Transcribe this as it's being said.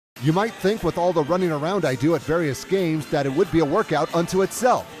You might think with all the running around I do at various games that it would be a workout unto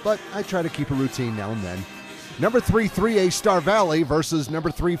itself, but I try to keep a routine now and then. Number 3 3A Star Valley versus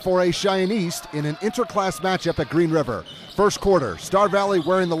number 3 4A Cheyenne East in an interclass matchup at Green River. First quarter, Star Valley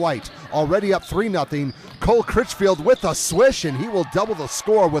wearing the white, already up 3-0. Cole Critchfield with a swish, and he will double the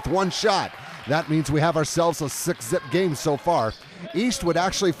score with one shot. That means we have ourselves a 6-zip game so far. East would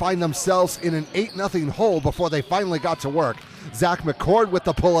actually find themselves in an 8-0 hole before they finally got to work. Zach McCord with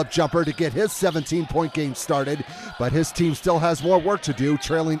the pull-up jumper to get his 17-point game started, but his team still has more work to do,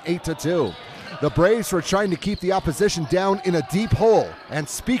 trailing 8-2. The Braves were trying to keep the opposition down in a deep hole. And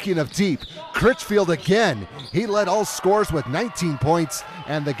speaking of deep, Critchfield again. He led all scores with 19 points,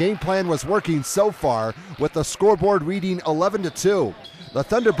 and the game plan was working so far, with the scoreboard reading 11-2. The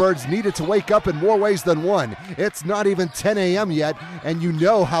Thunderbirds needed to wake up in more ways than one. It's not even 10 a.m. yet, and you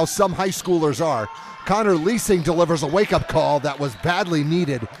know how some high schoolers are. Connor Leasing delivers a wake-up call that was badly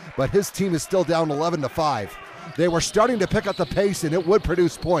needed, but his team is still down 11-5. They were starting to pick up the pace, and it would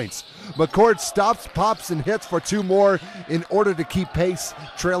produce points. McCord stops, pops, and hits for 2 more in order to keep pace,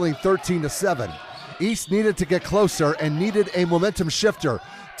 trailing 13-7. East needed to get closer and needed a momentum shifter.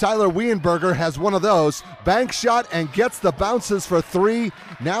 Tyler Wienberger has one of those. Bank shot and gets the bounces for 3.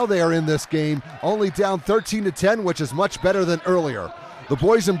 Now they are in this game, only down 13-10, which is much better than earlier. The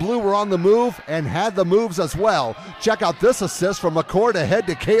boys in blue were on the move and had the moves as well. Check out this assist from McCord ahead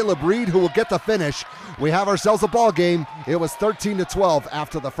to Caleb Reed, who will get the finish. We have ourselves a ball game. It was 13-12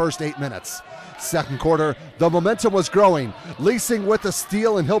 after the first 8 minutes. Second quarter, the momentum was growing. Leasing with the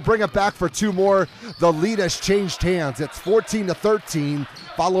steal, and he'll bring it back for 2 more. The lead has changed hands. It's 14-13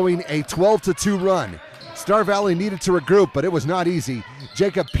 following a 12-2 run. Star Valley needed to regroup, but it was not easy.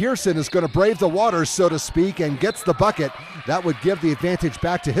 Jacob Pearson is going to brave the waters, so to speak, and gets the bucket. That would give the advantage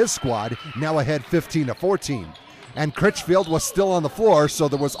back to his squad, now ahead 15-14. And Critchfield was still on the floor, so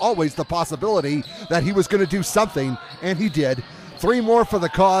there was always the possibility that he was going to do something, and he did. 3 more for the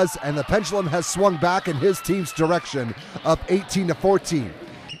cause, and the pendulum has swung back in his team's direction, up 18-14.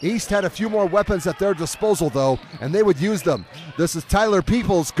 East had a few more weapons at their disposal, though, and they would use them. This is Tyler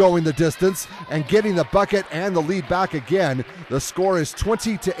Peoples going the distance and getting the bucket and the lead back again. The score is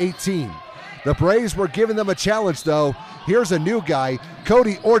 20-18. The Braves were giving them a challenge, though. Here's a new guy.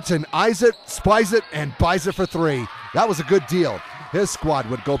 Cody Orton eyes it, spies it, and buys it for 3. That was a good deal. His squad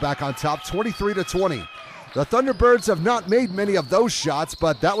would go back on top 23-20. The Thunderbirds have not made many of those shots,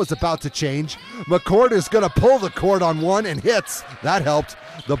 but that was about to change. McCord is going to pull the cord on one and hits. That helped.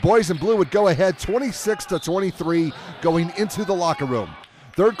 The boys in blue would go ahead 26-23 going into the locker room.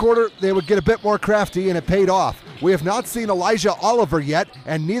 Third quarter, they would get a bit more crafty, and it paid off. We have not seen Elijah Oliver yet,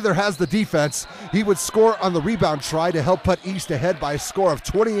 and neither has the defense. He would score on the rebound try to help put East ahead by a score of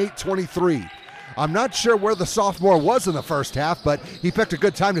 28-23. I'm not sure where the sophomore was in the first half, but he picked a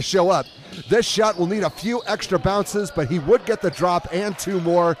good time to show up. This shot will need a few extra bounces, but he would get the drop and 2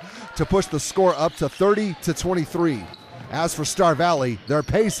 more to push the score up to 30-23. As for Star Valley, their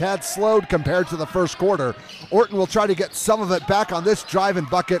pace had slowed compared to the first quarter. Orton will try to get some of it back on this drive and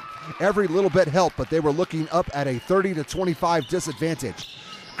bucket. Every little bit helped, but they were looking up at a 30-25 disadvantage.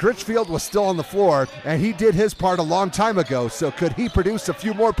 Critchfield was still on the floor, and he did his part a long time ago, so could he produce a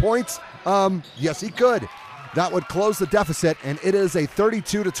few more points? Yes, he could. That would close the deficit, and it is a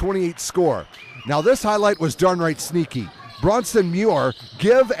 32-28 score. Now, this highlight was darn right sneaky. Bronson Muir,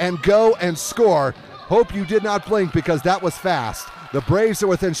 give and go and score. Hope you did not blink because that was fast. The Braves are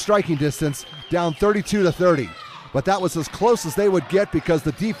within striking distance, down 32-30. But that was as close as they would get because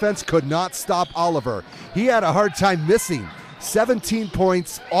the defense could not stop Oliver. He had a hard time missing. 17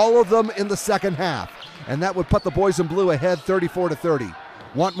 points, all of them in the second half. And that would put the boys in blue ahead 34-30.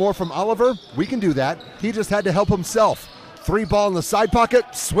 Want more from Oliver? We can do that. He just had to help himself. 3 ball in the side pocket,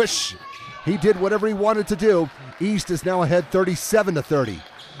 swish. He did whatever he wanted to do. East is now ahead 37-30.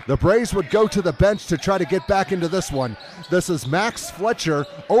 The Braves would go to the bench to try to get back into this one. This is Max Fletcher,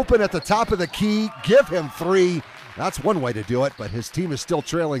 open at the top of the key, give him 3. That's one way to do it, but his team is still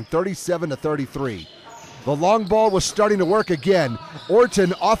trailing 37-33. The long ball was starting to work again.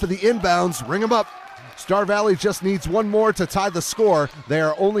 Orton off of the inbounds, ring him up. Star Valley just needs 1 more to tie the score. They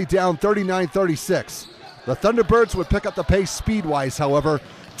are only down 39-36. The Thunderbirds would pick up the pace speed-wise, however.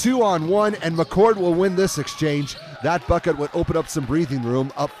 2-on-1, and McCord will win this exchange. That bucket would open up some breathing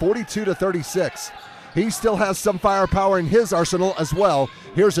room, up 42-36. He still has some firepower in his arsenal as well.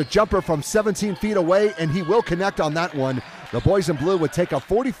 Here's a jumper from 17 feet away, and he will connect on that one. The boys in blue would take a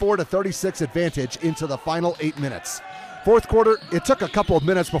 44-36 advantage into the final 8 minutes. Fourth quarter, it took a couple of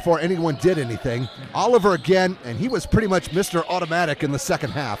minutes before anyone did anything. Oliver again, and he was pretty much Mr. Automatic in the second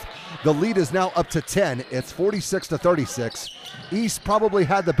half. The lead is now up to 10. It's 46-36. East probably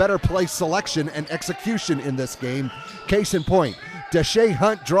had the better play selection and execution in this game. Case in point, Deshae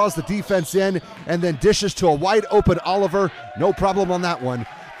Hunt draws the defense in and then dishes to a wide open Oliver. No problem on that one.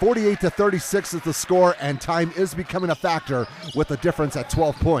 48-36 is the score, and time is becoming a factor with the difference at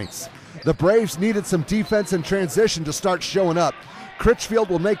 12 points. The Braves needed some defense in transition to start showing up. Critchfield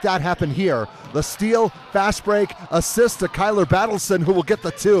will make that happen here. The steal, fast break, assist to Kyler Battleson, who will get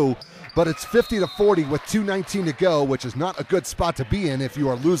the 2, but it's 50-40 with 2:19 to go, which is not a good spot to be in if you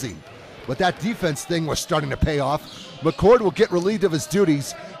are losing. But that defense thing was starting to pay off. McCord will get relieved of his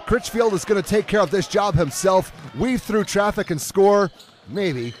duties. Critchfield is going to take care of this job himself, weave through traffic and score.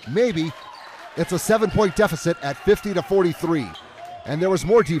 Maybe. It's a 7-point deficit at 50-43. And there was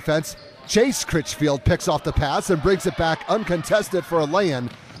more defense. Chase Critchfield picks off the pass and brings it back uncontested for a lay-in.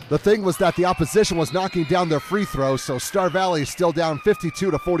 The thing was that the opposition was knocking down their free throw, so Star Valley is still down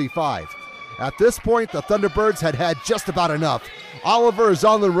 52-45. At this point, the Thunderbirds had just about enough. Oliver is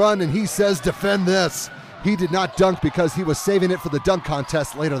on the run, and he says, defend this. He did not dunk because he was saving it for the dunk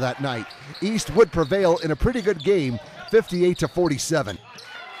contest later that night. East would prevail in a pretty good game, 58-47.